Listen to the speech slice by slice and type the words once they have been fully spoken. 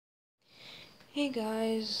Hey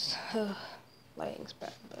guys, lighting's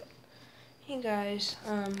bad, but hey guys,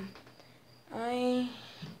 I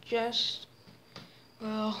just,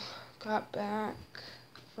 got back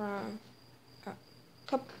from,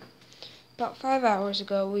 couple, about 5 hours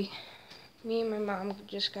ago. Me and my mom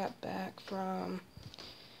just got back from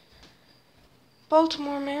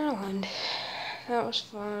Baltimore, Maryland. That was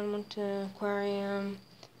fun. Went to aquarium,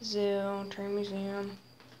 zoo, train museum,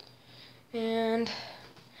 and,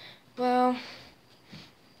 well,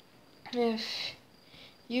 if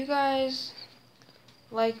you guys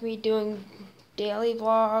like me doing daily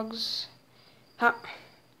vlogs,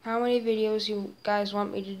 how many videos you guys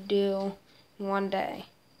want me to do in one day?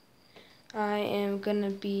 I am gonna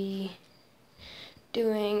be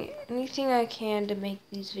doing anything I can to make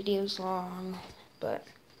these videos long, but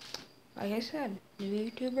like I said,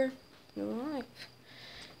 new YouTuber, new life.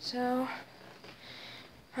 So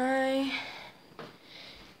I'm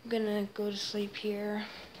gonna go to sleep here.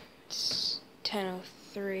 It's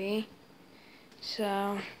 10:03,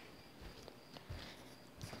 so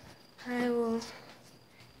I will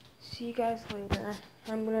see you guys later.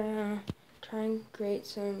 I'm gonna try and create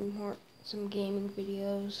some gaming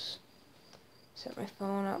videos. Set my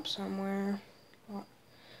phone up somewhere.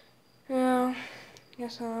 Well,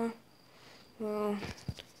 guess I'll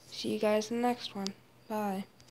see you guys in the next one. Bye.